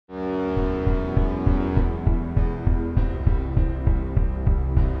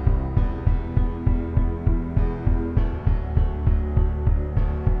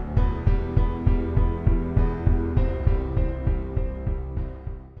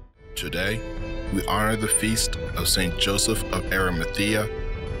Today, we honor the feast of Saint Joseph of Arimathea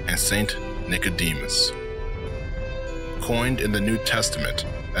and Saint Nicodemus. Coined in the New Testament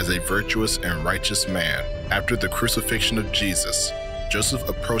as a virtuous and righteous man, after the crucifixion of Jesus, Joseph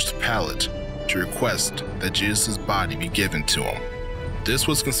approached Pilate to request that Jesus' body be given to him. This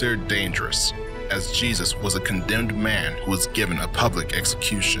was considered dangerous, as Jesus was a condemned man who was given a public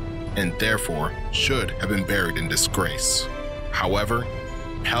execution, and therefore should have been buried in disgrace. However,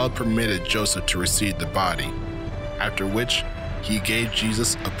 Pilate permitted Joseph to receive the body, after which he gave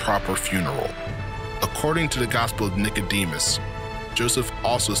Jesus a proper funeral. According to the Gospel of Nicodemus, Joseph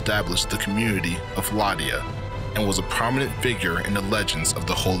also established the community of Ladia and was a prominent figure in the legends of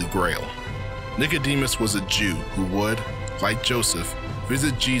the Holy Grail. Nicodemus was a Jew who would, like Joseph,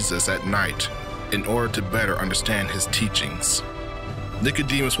 visit Jesus at night in order to better understand his teachings.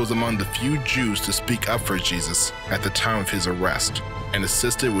 Nicodemus was among the few Jews to speak up for Jesus at the time of his arrest and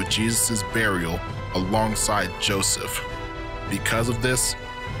assisted with Jesus' burial alongside Joseph. Because of this,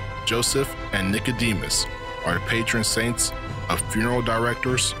 Joseph and Nicodemus are the patron saints of funeral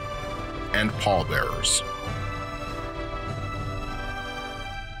directors and pallbearers.